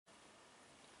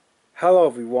Hello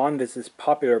everyone, this is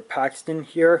Popular Paxton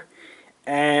here,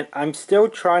 and I'm still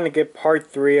trying to get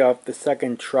part 3 of the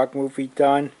second truck movie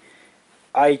done.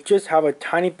 I just have a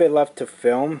tiny bit left to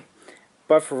film,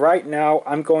 but for right now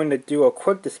I'm going to do a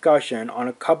quick discussion on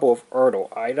a couple of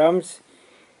Ertl items.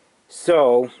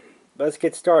 So, let's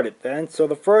get started then. So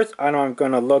the first item I'm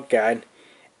going to look at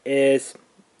is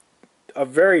a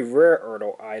very rare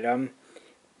Ertl item,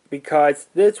 because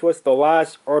this was the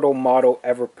last Ertl model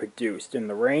ever produced in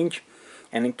the range.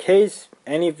 And in case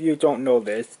any of you don't know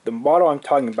this, the model I'm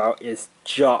talking about is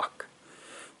Jock,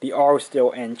 the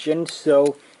Ertl engine.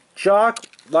 So Jock,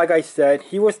 like I said,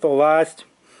 he was the last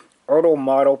Ertl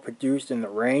model produced in the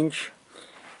range.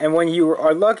 And when you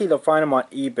are lucky to find him on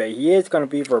eBay, he is going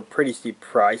to be for a pretty steep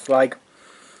price. Like,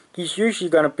 he's usually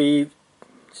going to be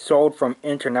sold from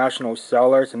international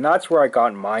sellers, and that's where I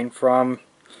got mine from.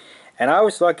 And I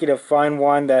was lucky to find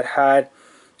one that had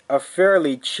a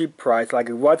fairly cheap price, like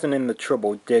it wasn't in the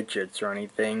triple digits or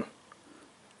anything.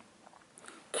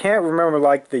 Can't remember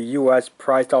like the US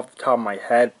price off the top of my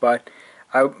head, but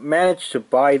I managed to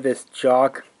buy this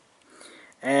Jock,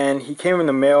 and he came in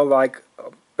the mail like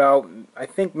about, I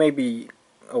think maybe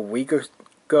a week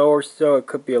ago or so. It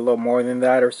could be a little more than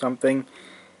that or something.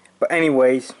 But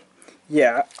anyways,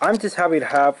 yeah, I'm just happy to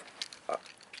have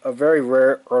a very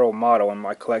rare Ertl model in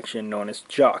my collection known as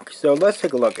Jock. So let's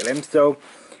take a look at him. So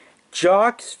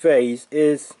Jock's face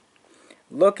is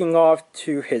looking off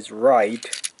to his right,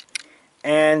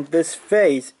 and this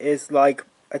face is like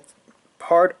a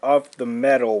part of the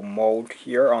metal mold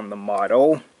here on the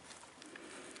model.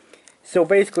 So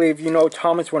basically, if you know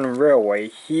Thomas Wooden Railway,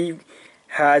 he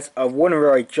has a Wooden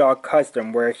Railway Jock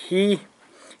custom where he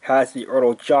has the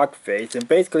Ertl Jock face, and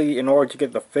basically in order to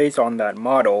get the face on that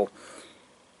model,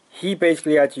 he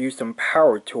basically had to use some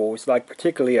power tools, like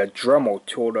particularly a Dremel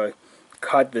tool, to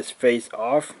cut this face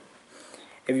off.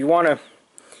 If you want to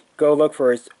go look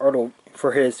for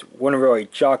his Wooden Railway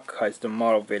Jock custom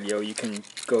model video, you can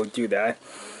go do that.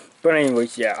 But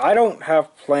anyways, yeah, I don't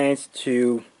have plans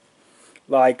to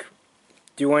like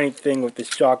do anything with this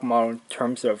Jock model in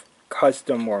terms of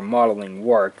custom or modeling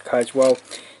work, because, well,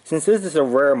 since this is a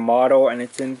rare model and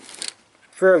it's in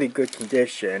fairly good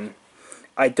condition,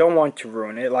 I don't want to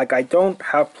ruin it. Like, I don't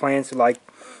have plans to like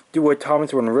do what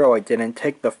Thomas Wooden Railway did and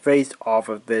take the face off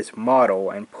of this model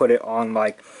and put it on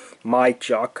like my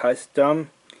Jock custom.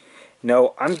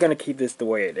 No, I'm gonna keep this the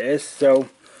way it is. So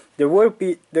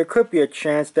there could be a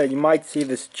chance that you might see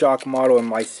this Jock model in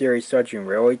my series Surging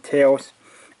Railway Tales.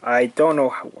 I don't know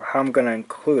how I'm gonna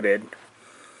include it.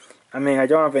 I mean, I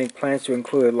don't have any plans to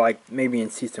include it, like, maybe in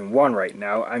Season 1 right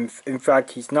now. In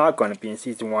fact, he's not going to be in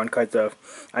Season 1 because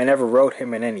I never wrote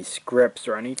him in any scripts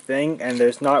or anything, and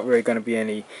there's not really going to be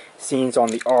any scenes on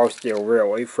the Ertl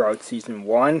Railway throughout Season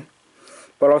 1.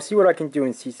 But I'll see what I can do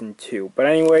in Season 2. But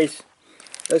anyways,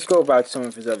 let's go about some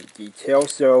of his other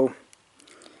details. So,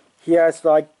 he has,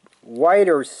 like, white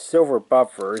or silver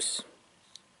buffers.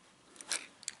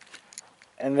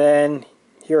 And then,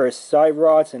 here are side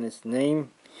rods and his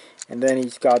name. And then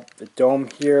he's got the dome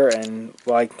here and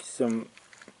like some,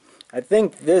 I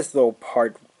think this little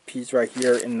piece right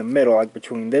here in the middle, like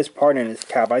between this part and his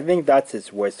cab, I think that's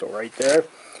his whistle right there.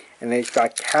 And then he's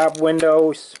got cab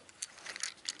windows.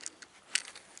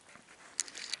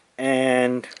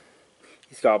 And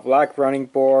he's got a black running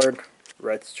board,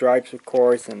 red stripes of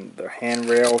course, and the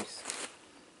handrails.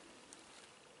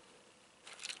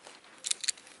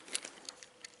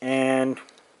 And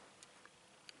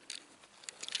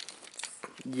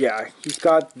yeah, he's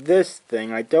got this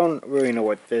thing. I don't really know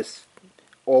what this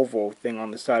oval thing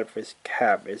on the side of his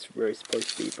cab is really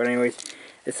supposed to be. But anyways,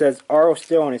 it says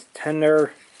Ertl on his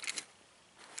tender.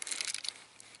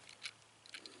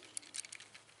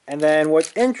 And then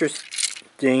what's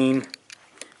interesting,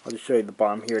 I'll just show you the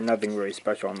bottom here. Nothing really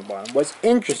special on the bottom. What's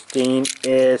interesting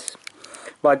is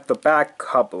like the back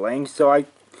coupling. So I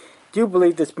do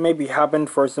believe this maybe happened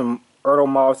for some Ertl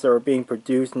models that were being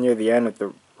produced near the end of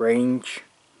the range.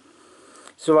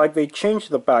 So like they changed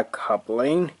the back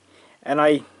coupling,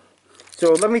 and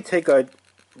so let me take a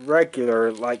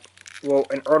regular, like, well,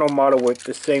 an Ertl model with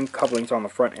the same couplings on the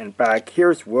front and back.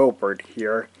 Here's Wilbert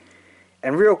here.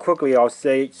 And real quickly I'll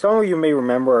say, some of you may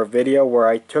remember a video where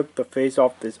I took the face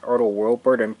off this Ertl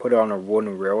Wilbert and put it on a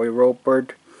Wooden Railway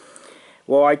Wilbert.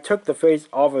 Well, I took the face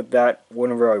off of that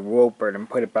Wooden Railway Wilbert and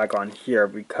put it back on here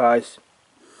because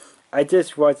I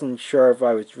just wasn't sure if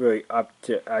I was really up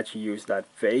to actually use that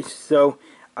face. So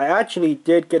I actually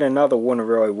did get another Wooden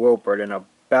Railway Wilbert in a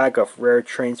bag of rare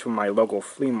trains from my local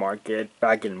flea market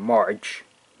back in March.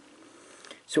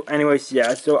 So anyways,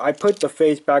 yeah, so I put the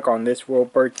face back on this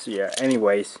Wilbert. So yeah,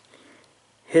 anyways,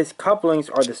 his couplings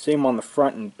are the same on the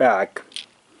front and back.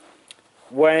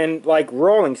 When like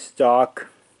rolling stock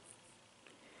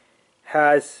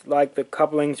has like the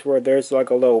couplings where there's like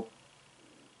a little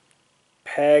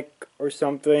peg or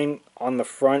something on the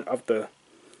front of the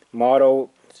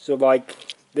model, so like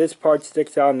this part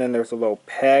sticks out and then there's a little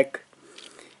peg.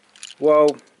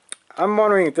 Well, I'm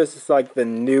wondering if this is like the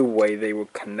new way they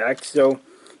would connect. So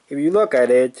if you look at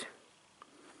it,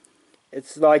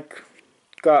 it's like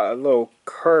got a little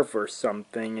curve or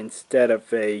something instead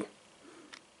of a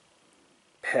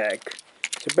peg.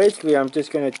 So basically I'm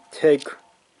just going to take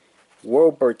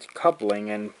Wilbert's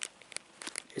coupling, and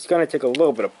it's going to take a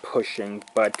little bit of pushing,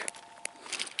 but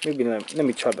maybe let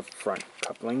me try the front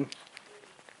coupling.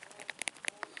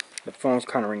 The phone's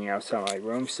kind of ringing outside my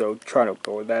room, so try to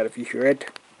go with that if you hear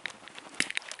it.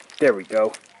 There we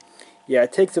go. Yeah,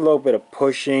 it takes a little bit of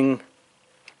pushing,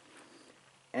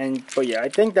 but yeah, I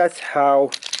think that's how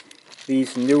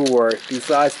these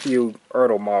last few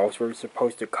Ertl models were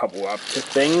supposed to couple up to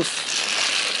things.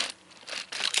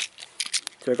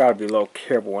 So I gotta be a little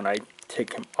careful when I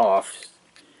take him off,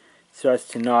 so as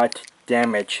to not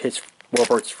damage his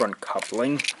Wilbert's front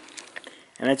coupling.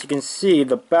 And as you can see,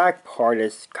 the back part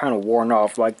is kind of worn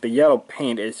off. Like the yellow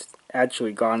paint is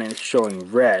actually gone and it's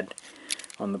showing red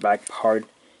on the back part.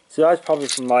 So that's probably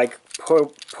from like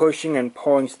pushing and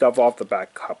pulling stuff off the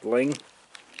back coupling.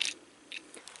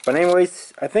 But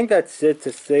anyways, I think that's it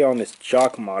to say on this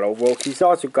Jock model. Well, he's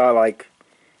also got like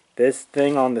this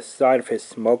thing on the side of his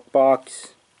smoke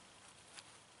box.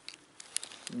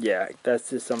 Yeah, that's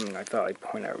just something I thought I'd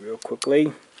point out real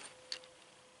quickly.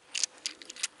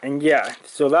 And yeah,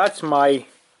 so that's my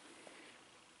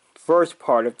first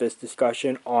part of this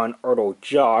discussion on Ertl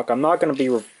Jock. I'm not going to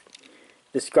be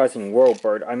discussing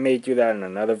Wilbert. I may do that in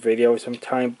another video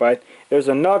sometime, but there's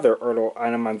another Ertl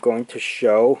item I'm going to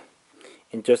show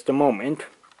in just a moment.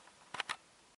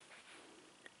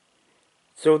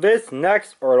 So this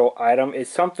next Ertl item is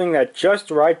something that just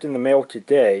arrived in the mail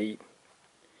today,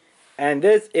 and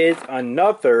this is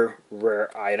another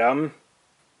rare item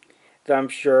that I'm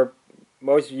sure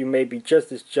most of you may be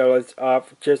just as jealous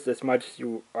of, just as much as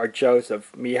you are jealous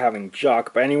of me having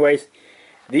Jock. But anyways,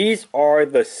 these are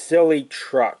the silly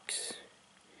trucks.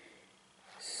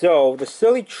 So the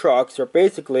silly trucks are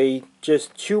basically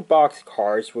just two box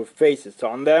cars with faces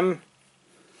on them.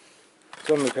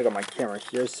 So let me pick up my camera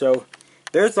here. So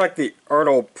there's like the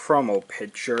Ertl promo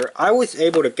picture. I was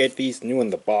able to get these new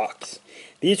in the box.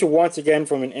 These are once again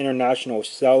from an international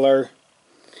seller.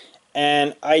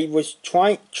 And I was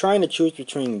trying to choose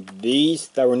between these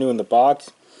that were new in the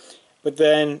box. But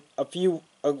then a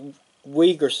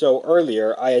week or so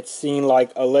earlier, I had seen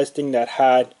like a listing that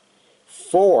had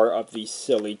 4 of these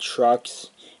silly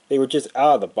trucks. They were just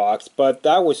out of the box, but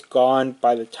that was gone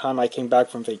by the time I came back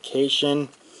from vacation.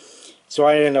 So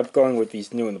I ended up going with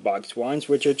these new in the box ones,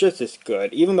 which are just as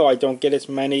good. Even though I don't get as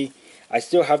many, I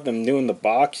still have them new in the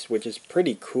box, which is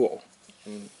pretty cool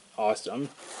and awesome.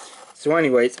 So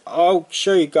anyways, I'll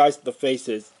show you guys the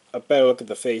faces, a better look at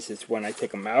the faces when I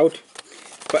take them out.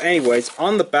 But anyways,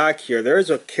 on the back here, there's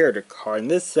a character card,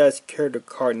 and this says character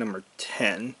card number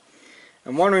 10.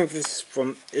 I'm wondering if this is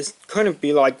from, it couldn't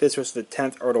be like this was the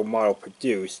 10th Ertl model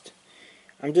produced.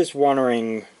 I'm just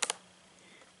wondering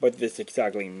what this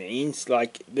exactly means.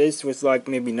 Like, this was like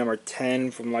maybe number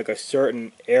 10 from like a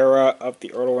certain era of the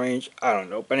Ertl range. I don't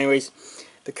know. But anyways,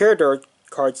 the character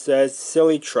card says,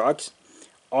 silly trucks.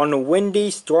 On a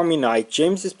windy, stormy night,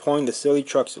 James is pulling the silly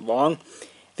trucks along.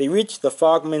 They reach the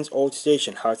Fogman's old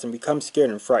station house and become scared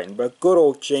and frightened, but good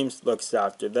old James looks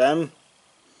after them.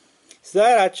 So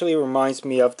that actually reminds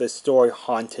me of the story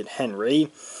Haunted Henry,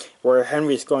 where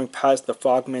Henry is going past the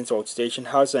Fogman's old station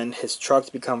house and his trucks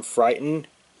become frightened.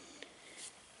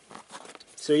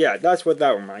 So yeah, that's what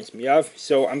that reminds me of.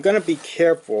 So I'm going to be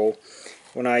careful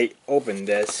when I open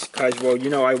this, because, well, you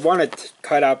know, I want to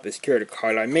cut out this character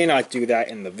card. I may not do that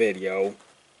in the video.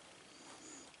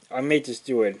 I may just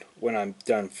do it when I'm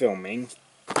done filming.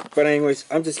 But anyways,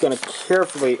 I'm just going to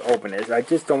carefully open it. I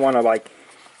just don't want to, like,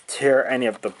 tear any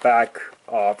of the back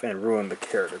off and ruin the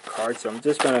character card. So I'm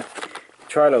just going to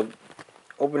try to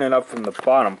open it up from the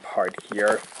bottom part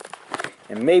here.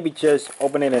 And maybe just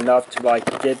open it enough to, like,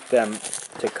 get them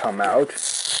to come out.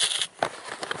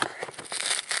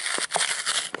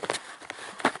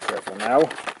 Careful now.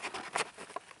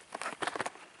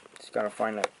 Just gotta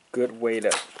find a good way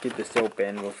to get this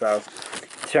open without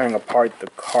tearing apart the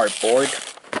cardboard.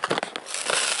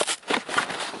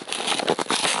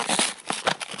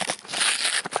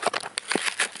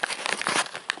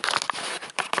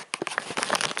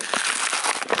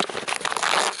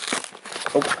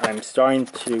 Oh, I I'm starting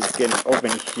to get an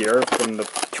opening here from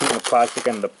between the plastic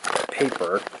and the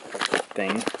paper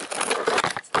thing.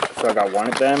 So I got one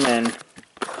of them, and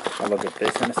I'll look at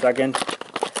this in a second.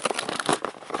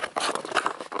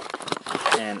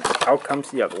 And out comes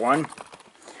the other one.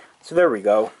 So there we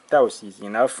go. That was easy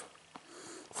enough.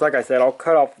 So like I said, I'll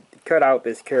cut out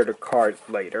this character card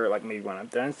later, like maybe when I'm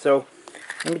done. So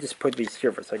let me just put these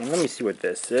here for a second. Let me see what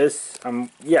this is.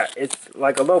 Yeah, it's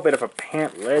like a little bit of a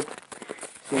pamphlet.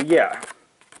 So yeah.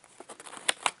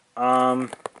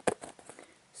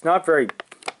 It's not very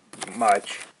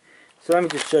much. So let me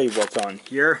just show you what's on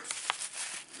here.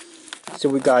 So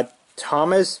we got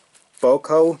Thomas,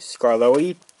 Boko,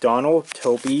 Scarlotti, Donald,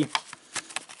 Toby,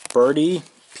 Birdie,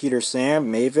 Peter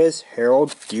Sam, Mavis,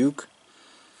 Harold, Duke,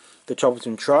 The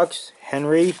Troublesome Trucks,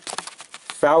 Henry,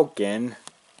 Falcon,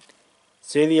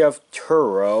 City of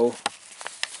Turo.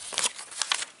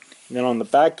 And then on the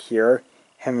back here,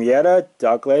 Henrietta,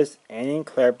 Douglas, Annie and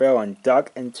Clarabelle, and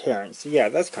Duck and Terrence. So yeah,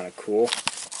 that's kind of cool.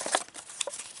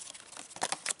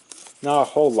 Not a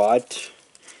whole lot,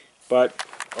 but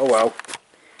oh well.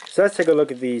 So let's take a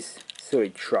look at these silly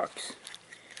trucks.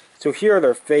 So here are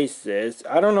their faces.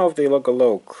 I don't know if they look a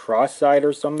little cross-eyed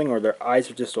or something, or their eyes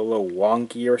are just a little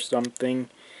wonky or something.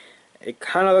 It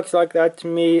kind of looks like that to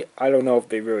me. I don't know if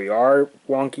they really are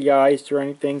wonky eyes or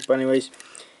anything, but anyways,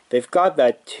 they've got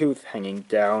that tooth hanging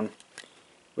down,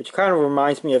 which kind of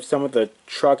reminds me of some of the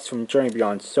trucks from Journey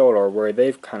Beyond Solar, where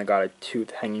they've kind of got a tooth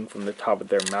hanging from the top of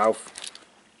their mouth.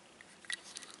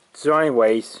 So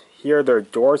anyways, here are their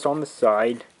doors on the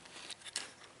side.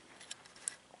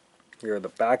 Here are the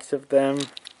backs of them.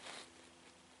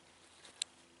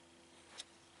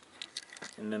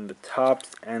 And then the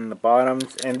tops and the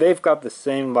bottoms. And they've got the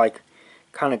same like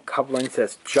kind of couplings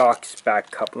as Jock's back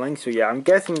coupling. So yeah, I'm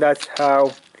guessing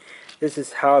this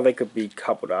is how they could be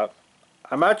coupled up.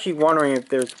 I'm actually wondering if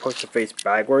they're supposed to face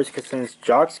backwards, because since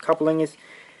Jock's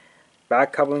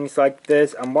back coupling is like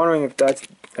this, I'm wondering if that's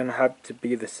gonna have to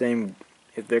be the same,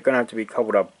 if they're gonna have to be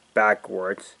coupled up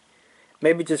backwards.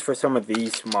 Maybe just for some of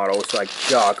these models like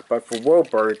Jock, but for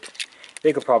Wilbert,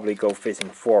 they could probably go facing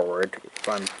forward if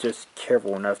I'm just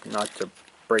careful enough not to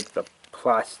break the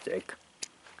plastic.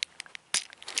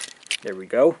 There we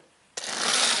go.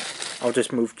 I'll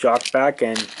just move Jock back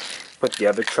and put the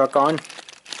other truck on.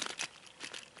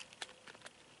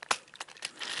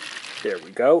 There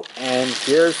we go. And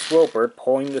here's Wilbert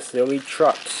pulling the silly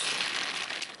trucks.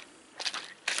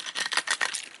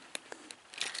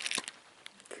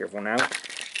 Careful now.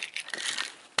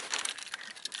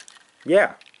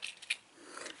 Yeah.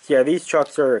 So yeah, these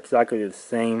trucks are exactly the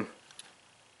same.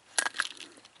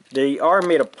 They are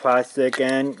made of plastic,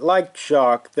 and like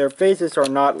Jock, their faces are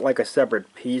not like a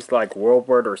separate piece like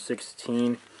Wilbert or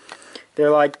 16.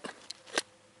 They're like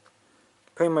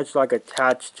pretty much like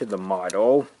attached to the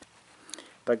model.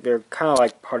 Like they're kind of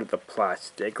like part of the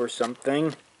plastic or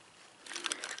something.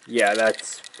 Yeah,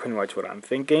 that's pretty much what I'm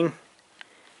thinking.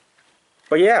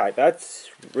 But yeah, that's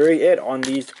really it on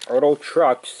these Ertl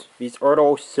trucks. These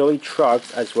Ertl silly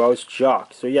trucks as well as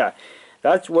Jock. So yeah,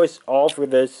 that was all for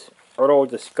this Ertl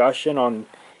discussion on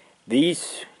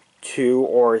these 2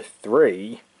 or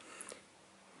 3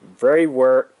 very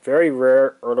rare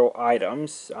Ertl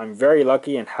items. I'm very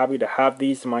lucky and happy to have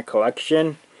these in my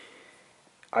collection.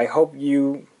 I hope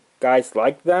you guys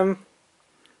like them.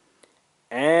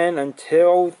 And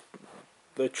until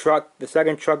the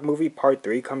second truck movie part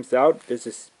 3 comes out, this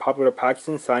is Popular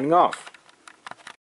Paxton signing off.